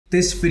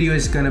This video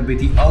is gonna be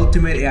the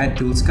ultimate AI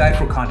tools guide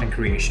for content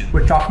creation.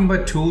 We're talking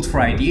about tools for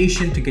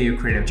ideation to get your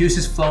creative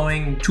juices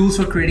flowing, tools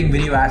for creating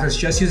video assets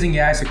just using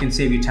AI so it can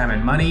save you time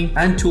and money,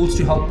 and tools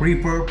to help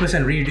repurpose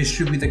and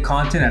redistribute the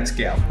content at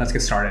scale. Let's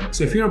get started.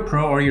 So if you're a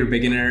pro or you're a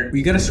beginner,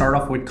 you gotta start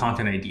off with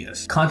content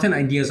ideas. Content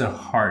ideas are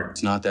hard.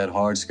 It's not that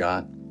hard,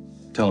 Scott.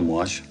 Tell him,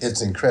 Wash.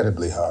 It's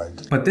incredibly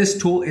hard. But this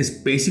tool is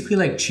basically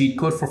like cheat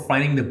code for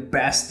finding the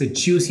best, the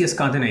juiciest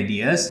content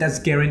ideas that's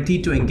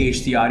guaranteed to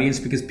engage the audience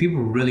because people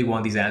really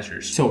want these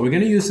answers. So we're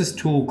gonna use this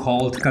tool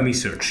called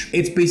GummySearch.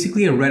 It's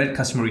basically a Reddit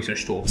customer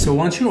research tool. So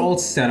once you're all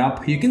set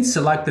up, you can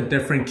select the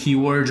different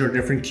keywords or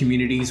different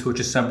communities, which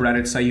is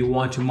subreddits that you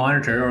want to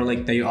monitor or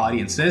like that your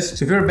audience is.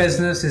 So if you're a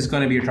business, this is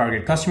gonna be your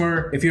target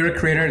customer. If you're a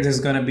creator, this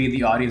is gonna be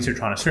the audience you're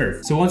trying to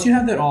serve. So once you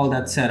have all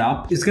that set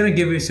up, it's gonna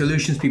give you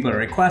solutions people are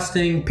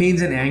requesting,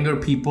 pains and anger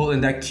people in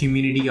that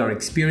community are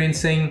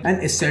experiencing,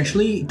 and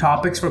essentially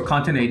topics for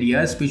content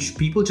ideas which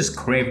people just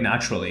crave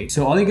naturally.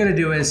 So all you gotta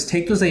do is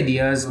take those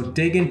ideas,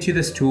 dig into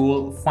this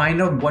tool,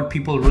 find out what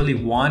people really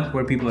want,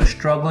 where people are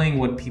struggling,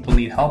 what people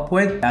need help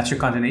with. That's your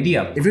content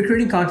idea. If you're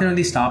creating content on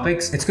these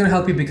topics, it's gonna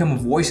help you become a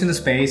voice in the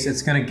space.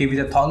 It's gonna give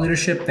you the thought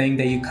leadership thing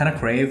that you kind of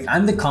crave,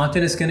 and the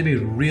content is gonna be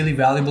really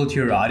valuable to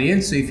your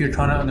audience. So if you're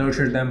trying to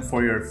nurture them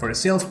for a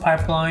sales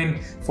pipeline,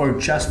 for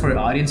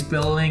audience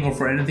building, or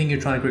for anything you're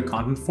trying to create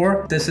content for,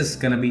 this is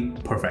gonna be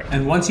perfect.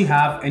 And once you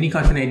have any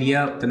content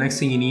idea, the next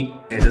thing you need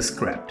is a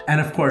script.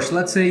 And of course,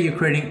 let's say you're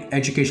creating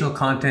educational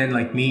content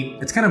like me.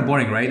 It's kind of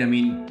boring, right? I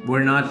mean,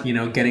 we're not,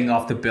 getting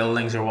off the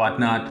buildings or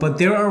whatnot, but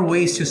there are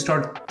ways to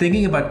start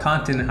thinking about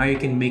content and how you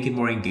can make it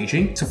more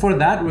engaging. So for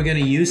that, we're gonna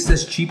use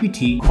this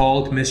GPT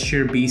called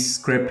MrBeast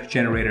Script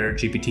Generator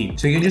GPT.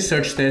 So you can just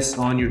search this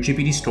on your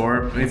GPT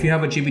store. If you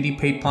have a GPT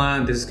paid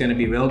plan, this is gonna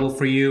be available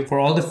for you. For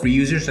all the free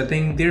users, I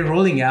think they're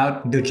rolling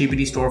out the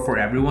GPT store for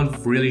everyone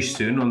really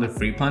soon on the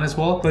free plan as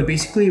well. But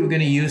basically, we're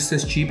gonna use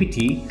this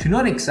GPT to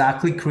not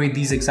exactly create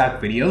these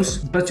exact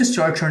videos, but just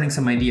start churning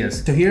some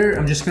ideas. So here,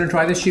 I'm just gonna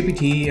try this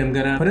GPT. I'm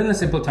gonna put in a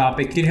simple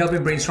topic. It can help me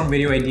brainstorm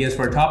video ideas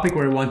for a topic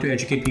where I want to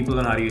educate people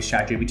on how to use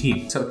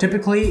ChatGPT. So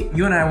typically,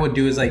 you and I would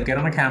do is like get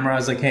on a camera. I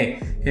was like,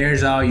 hey,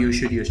 here's how you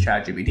should use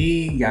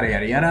ChatGPT, yada,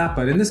 yada, yada.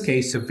 But in this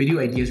case, the video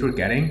ideas we're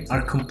getting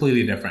are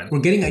completely different. We're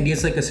getting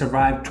ideas like a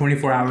survive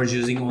 24 hours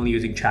only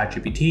using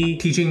ChatGPT,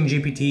 teaching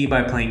GPT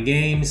by playing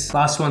games.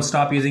 Last one,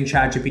 stop using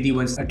ChatGPT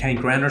when it's 10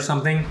 grand or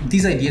something.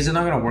 These ideas are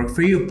not gonna work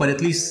for you, but at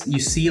least you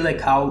see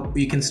like how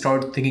you can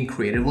start thinking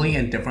creatively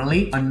and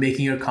differently on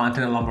making your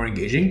content a lot more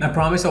engaging. I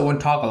promise I won't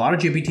talk a lot of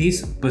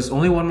GPTs, but there's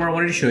only one more I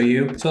wanted to show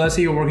you. So let's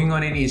say you're working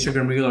on any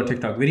Instagram reel or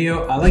TikTok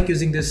video. I like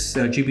using this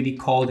GPT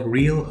called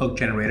Reel Hook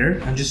Generator,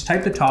 and just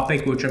type the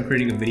topic which I'm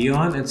creating a video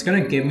on. It's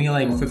gonna give me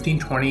like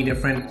 15-20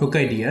 different hook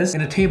ideas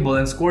in a table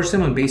and scores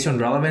them based on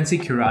relevancy,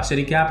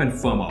 curiosity gap, and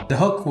FOMO. The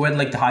hook with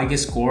like the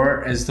highest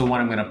score is the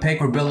one I'm gonna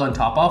pick or build on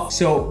top of.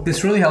 So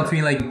this really helps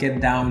me like get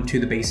down to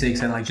the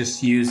basics and like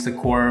just use the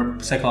core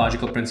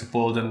psychological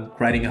principles and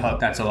writing a hook.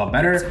 That's a lot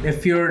better.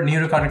 If you're new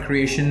to content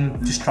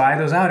creation, just try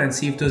those out and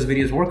see if those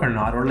videos work or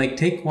not. Or like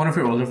take one of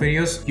your older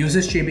videos, use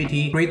this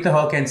GPT, create the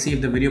hook, and see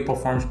if the video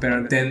performs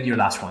better than your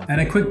last one.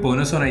 And a quick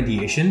bonus on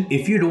ideation.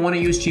 If you don't want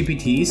to use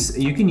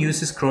GPTs, you can use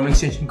this Chrome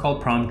extension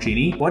called Prompt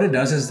Genie. What it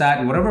does is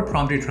that whatever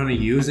prompt you're trying to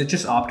use, it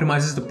just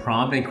optimizes the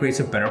prompt and creates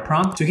a better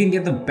prompt. So you can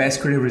get the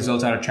best creative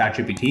results out of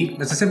ChatGPT.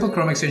 It's a simple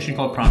Chrome extension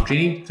called Prompt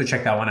Genie. So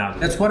check that one out.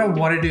 That's what I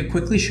wanted to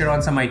quickly share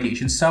on some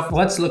ideation stuff.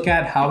 Let's look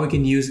at how we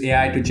can use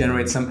AI to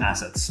generate some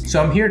assets.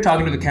 So I'm here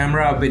talking to the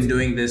camera. I've been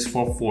doing this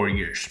for 4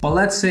 years. But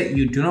let's say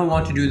you do not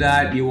want to do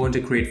that. You want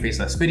to create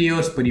faceless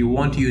videos, but you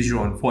want to use your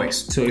own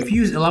voice. So if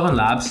you use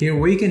ElevenLabs, here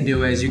what you can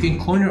do is you can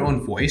clone your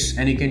own voice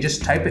and you can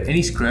just type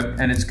any script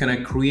and it's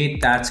gonna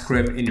create that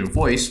script in your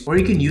voice. Or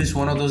you can use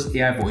one of those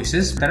AI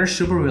voices that are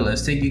super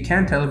realistic. You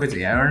can't tell if it's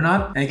AI or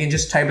not. And you can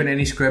just type in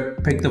any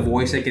script, pick the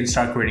voice, and can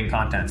start creating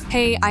content.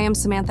 Hey, I am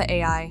Samantha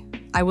AI.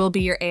 I will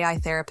be your AI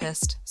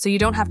therapist, so you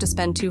don't have to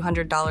spend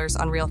 $200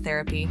 on real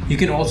therapy. You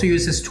can also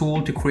use this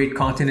tool to create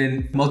content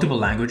in multiple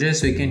languages.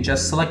 So you can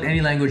just select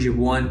any language you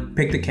want,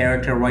 pick the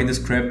character, write the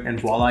script, and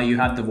voila, you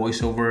have the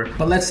voiceover.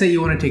 But let's say you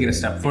want to take it a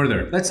step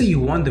further. Let's say you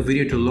want the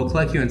video to look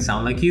like you and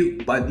sound like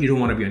you, but you don't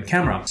want to be on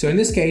camera. So in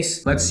this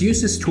case, let's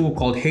use this tool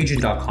called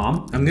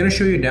Heygen.com. I'm going to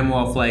show you a demo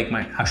of like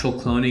my actual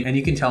cloning, and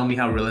you can tell me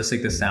how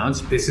realistic this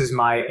sounds. This is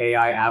my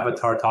AI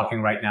avatar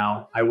talking right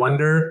now. I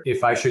wonder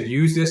if I should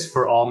use this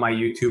for all my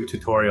YouTube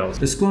tutorials.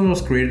 This clone was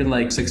created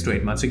like 6 to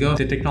 8 months ago.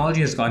 The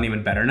technology has gotten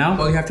even better now.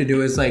 All you have to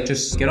do is like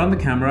just get on the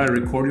camera,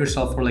 record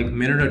yourself for like a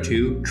minute or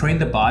two, train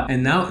the bot,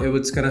 and now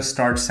it's gonna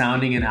start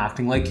sounding and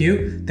acting like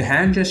you. The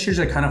hand gestures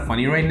are kind of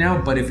funny right now,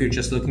 but if you're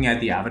just looking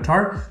at the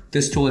avatar,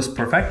 this tool is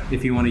perfect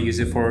if you want to use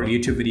it for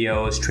YouTube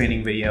videos,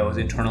 training videos,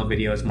 internal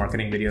videos,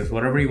 marketing videos,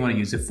 whatever you want to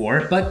use it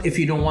for. But if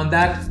you don't want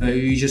that,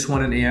 you just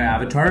want an AI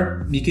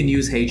avatar, you can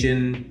use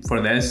Heygen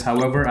for this.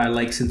 However, I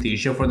like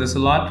Synthesia for this a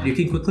lot. You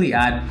can quickly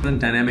add a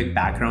dynamic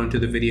background to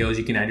the videos,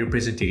 you can add your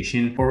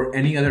presentation or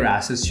any other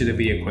assets to the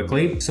video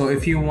quickly. So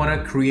if you want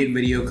to create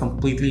video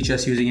completely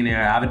just using an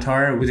AI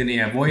avatar with an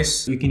AI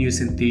voice, you can use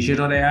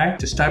Synthesia.ai.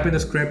 Just type in the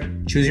script,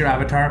 choose your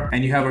avatar,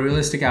 and you have a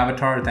realistic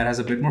avatar that has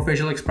a bit more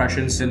facial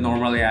expressions than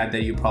normal AI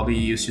that you probably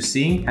used to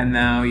seeing. And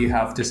now you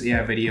have this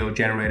AI video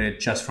generated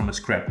just from a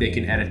script. They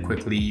can edit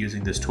quickly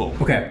using this tool.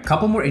 Okay, a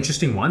couple more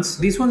interesting ones.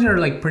 These ones are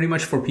like pretty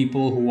much for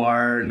people who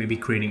are maybe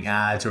creating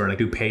ads or like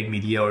do paid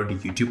media or do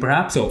YouTube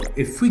perhaps. So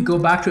if we go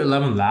back to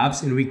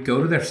ElevenLabs and we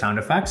go to their sound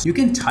effects, you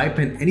can type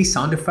in any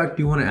sound effect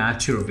you want to add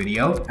to your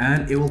video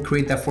and it will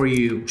create that for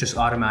you just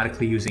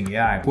automatically using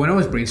AI. When I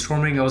was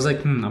brainstorming, I was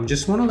like, I'm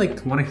just want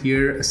to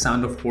hear a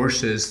sound of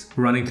horses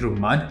running through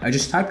mud. I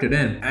just typed it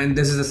in and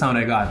this is the sound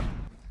I got.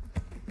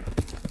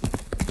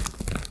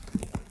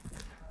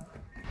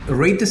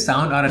 Rate the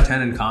sound out of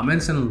 10 in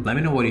comments and let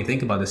me know what you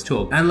think about this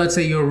tool. And let's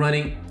say you're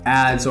running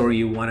ads or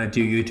you want to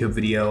do YouTube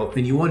video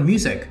and you want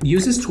music.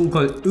 Use this tool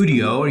called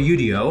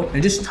Udio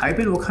and just type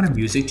in what kind of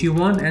music do you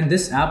want, and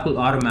this app will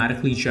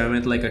automatically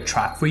generate like a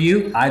track for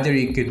you. Either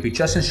it could be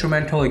just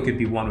instrumental, it could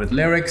be one with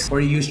lyrics,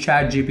 or you use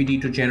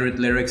ChatGPT to generate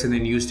lyrics and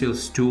then use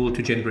this tool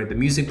to generate the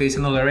music based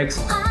on the lyrics.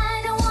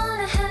 I don't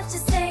wanna have to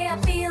say I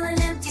feel an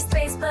empty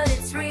space, but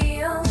it's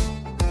real.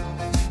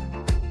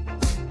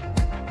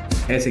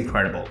 It's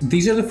incredible.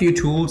 These are the few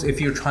tools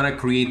if you're trying to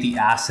create the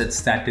assets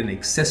that didn't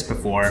exist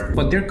before,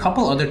 but there are a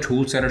couple other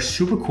tools that are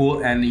super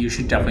cool and you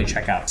should definitely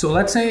check out. So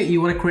let's say you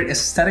want to create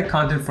aesthetic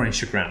content for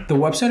Instagram. The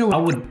website I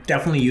would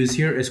definitely use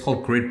here is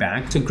called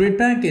GridBank. So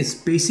GridBank is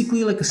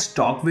basically like a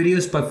stock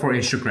videos, but for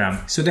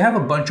Instagram. So they have a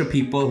bunch of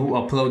people who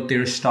upload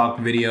their stock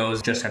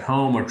videos just at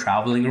home or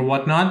traveling or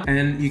whatnot.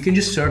 And you can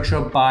just search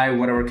up by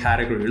whatever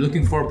category you're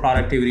looking for,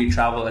 productivity,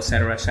 travel,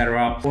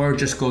 etc., or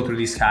just go through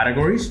these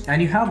categories.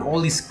 And you have all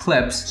these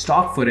clips,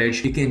 stock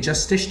footage, you can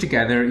just stitch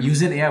together,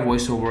 use an AI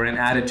voiceover and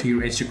add it to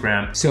your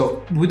Instagram.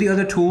 So with the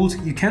other tools,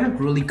 you cannot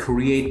really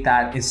create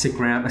that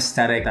Instagram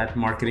aesthetic, that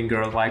marketing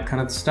girl vibe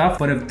kind of stuff.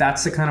 But if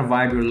that's the kind of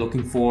vibe you're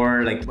looking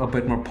for, like a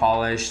bit more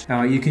polished,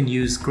 you can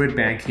use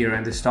GridBank here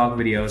and the stock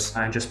videos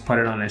and just put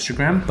it on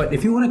Instagram. But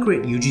if you want to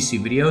create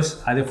UGC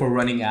videos, either for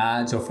running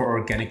ads or for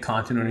organic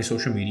content on your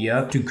social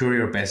media to grow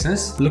your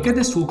business, look at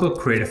this tool called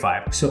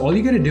Creatify. So all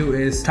you gotta do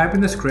is type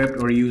in the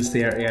script or use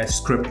their AI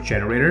script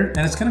generator,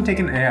 and it's gonna take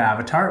an AI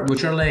avatar,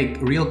 which are like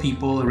real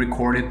people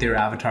recorded their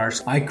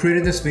avatars. I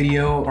created this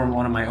video on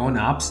one of my own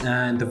apps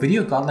and the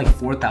video got like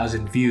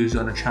 4,000 views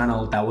on a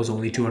channel that was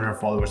only 200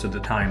 followers at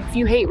the time. If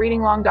you hate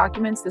reading long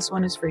documents, this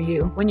one is for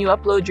you. When you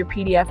upload your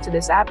PDF to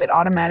this app, it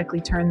automatically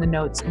turns the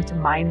notes into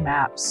mind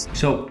maps.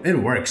 So it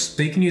works.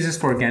 So you can use this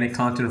for organic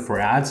content or for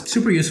ads.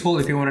 Super useful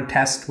if you want to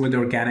test with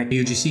organic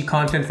UGC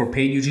content, for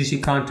paid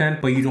UGC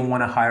content, but you don't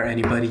want to hire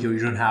anybody or you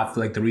don't have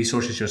like the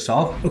resources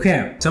yourself.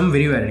 Okay, some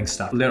video editing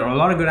stuff. There are a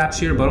lot of good apps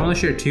here, but I want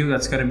to share two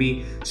that's going to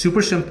be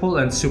super simple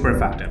and super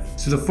effective.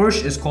 So the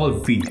first is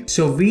called Veed.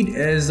 So Veed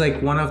is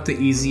like one of the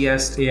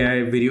easiest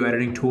AI video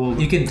editing tool.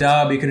 You can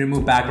dub, you can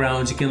remove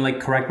backgrounds, you can like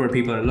correct where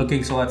people are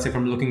looking. So let's say if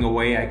I'm looking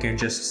away, I can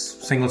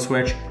just single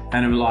switch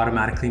and it will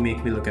automatically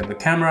make me look at the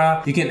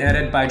camera. You can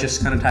edit by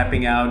just kind of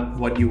typing out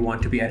what you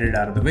want to be edited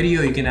out of the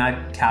video. You can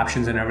add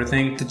captions and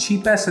everything. The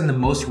cheapest and the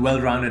most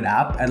well-rounded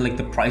app at like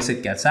the price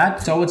it gets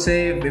at. So I would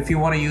say if you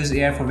want to use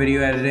AI for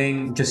video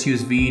editing, just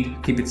use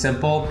Veed, keep it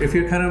simple. If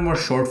you're kind of a more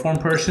short form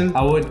person,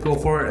 I would go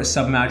for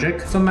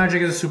Submagic.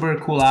 Submagic is a super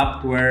cool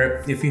app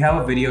where if you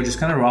have a video, just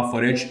kind of raw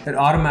footage, it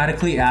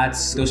automatically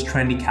adds those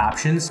trendy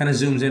captions, kind of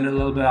zooms in a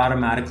little bit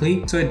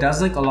automatically. So it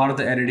does like a lot of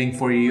the editing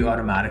for you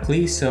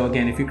automatically. So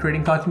again, if you're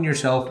creating content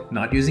yourself,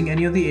 not using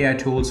any of the AI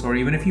tools, or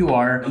even if you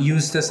are,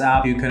 use this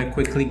app, you can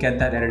quickly get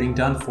that editing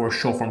done for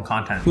short form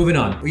content. Moving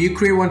on, you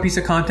create one piece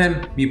of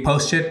content, you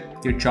post it,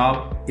 your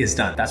job is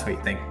done. That's what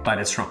you think, but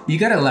it's wrong. You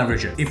gotta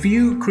leverage it. If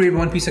you create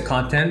one piece of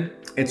content,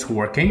 it's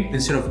working.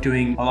 Instead of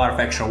doing a lot of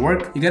extra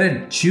work, you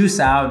gotta juice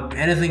out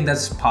anything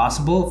that's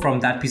possible from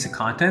that piece of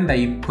content that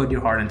you put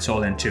your heart and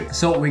soul into.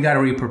 So we gotta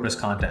repurpose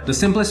content. The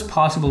simplest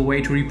possible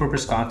way to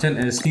repurpose content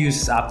is to use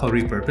this app called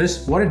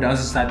Repurpose. What it does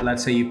is that,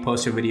 let's say you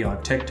post a video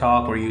on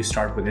TikTok or you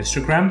start with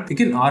Instagram, it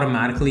can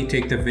automatically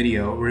take the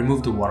video,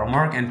 remove the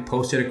watermark, and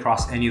post it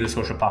across any of the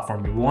social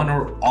platforms you want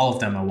or all of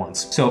them at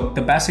once. So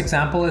the best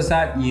example is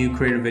that you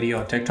create a video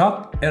on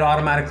TikTok, it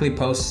automatically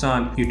posts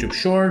on YouTube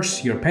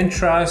Shorts, your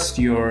Pinterest,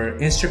 your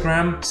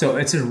Instagram. So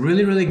it's a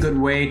really, really good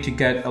way to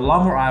get a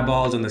lot more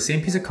eyeballs on the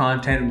same piece of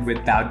content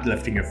without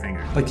lifting your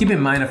finger. But keep in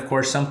mind, of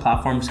course, some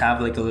platforms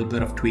have like a little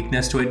bit of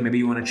tweakness to it. Maybe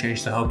you want to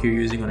change the hook you're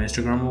using on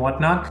Instagram or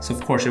whatnot. So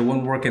of course it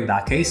won't work in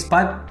that case.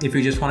 But if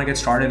you just want to get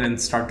started and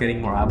start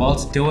getting more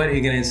eyeballs, do it.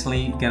 You're gonna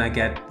instantly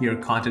get your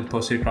content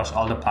posted across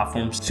all the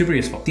platforms. Super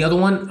useful. The other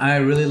one I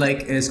really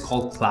like is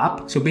called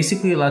Clap. So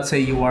basically, let's say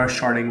you are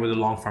starting with a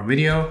long form form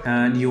video,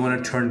 and you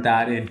want to turn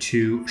that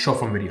into short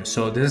form video.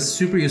 So this is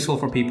super useful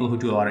for people who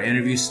do a lot of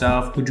interview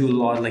stuff, who do a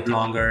lot like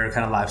longer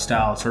kind of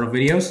lifestyle sort of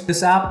videos.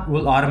 This app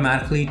will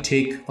automatically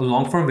take a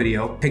long form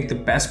video, pick the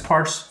best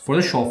parts for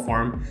the short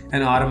form,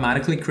 and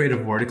automatically create a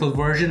vertical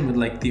version with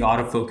like the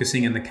auto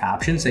focusing and the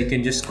captions. They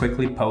can just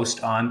quickly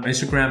post on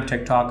Instagram,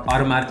 TikTok,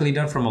 automatically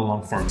done from a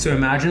long form. So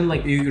imagine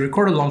like you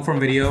record a long form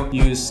video,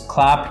 use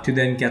Clap to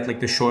then get like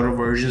the shorter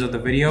versions of the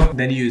video,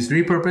 then you use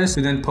Repurpose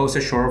to then post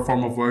a shorter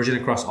form of version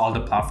across all the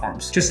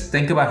platforms. Just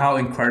think about how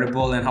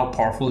incredible and how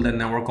powerful the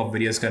network of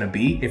video is going to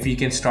be if you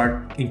can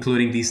start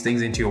including these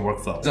things into your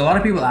workflow. So a lot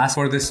of people ask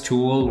for this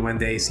tool when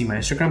they see my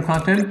Instagram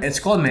content. It's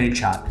called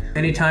ManyChat.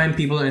 Anytime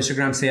people on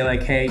Instagram say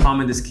like, hey,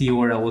 comment this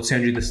keyword, I will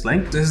send you this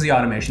link. This is the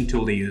automation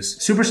tool they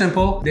use. Super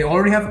simple. They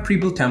already have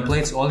pre-built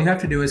templates. All you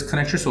have to do is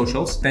connect your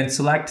socials, then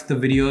select the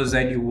videos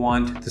that you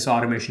want this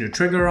automation to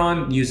trigger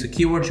on, use the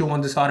keywords you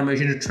want this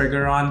automation to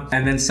trigger on,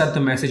 and then set the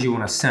message you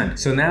want to send.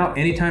 So now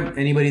anytime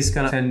anybody's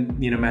gonna send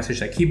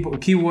message like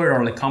keyword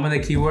or like comment the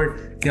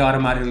keyword, they're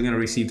automatically gonna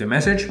receive the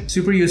message.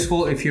 Super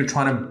useful if you're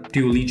trying to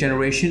do lead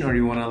generation or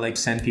you want to like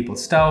send people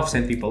stuff,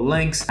 send people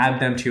links, add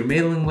them to your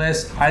mailing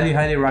list.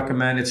 Highly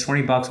recommend. It's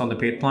 $20 on the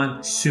paid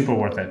plan. Super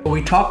worth it.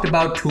 We talked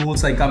about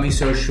tools like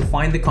GummySearch to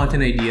find the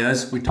content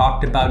ideas. We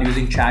talked about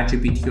using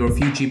ChatGPT or a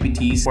few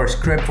GPTs for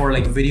script, for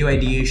like video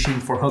ideation,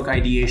 for hook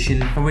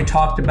ideation. And we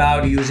talked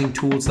about using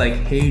tools like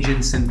Heygen,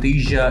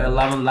 Synthesia,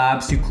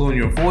 ElevenLabs to clone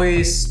your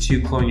voice,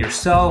 to clone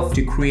yourself,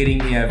 to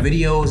creating AI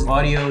videos,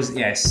 audios,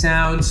 AI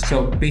sounds.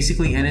 So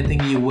basically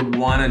anything you would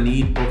want to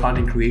need for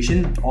content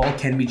creation, all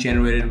can be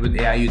generated with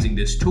AI using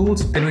these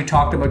tools. Then we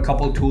talked about a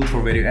couple tools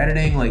for video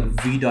editing like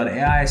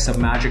V.ai,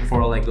 Submagic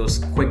for like those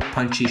quick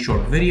punchy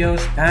short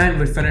videos. And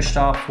we finished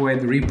off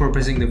with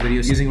repurposing the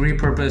videos, using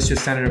Repurpose to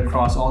send it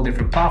across all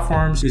different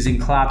platforms, using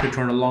Clap to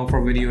turn a long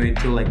form video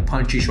into like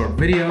punchy short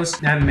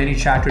videos, and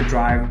ManyChat to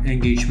drive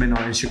engagement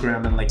on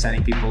Instagram and like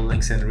sending people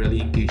links and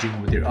really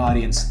engaging with your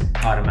audience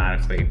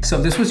automatically. So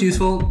if this was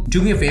useful,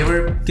 do me a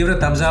favor, give it a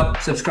thumbs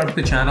up, subscribe to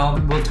the channel.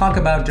 We'll talk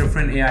about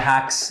different AI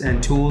hacks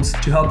and tools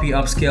to help you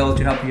upskill,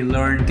 to help you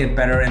learn, get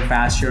better and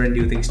faster, and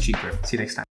do things cheaper. See you next time.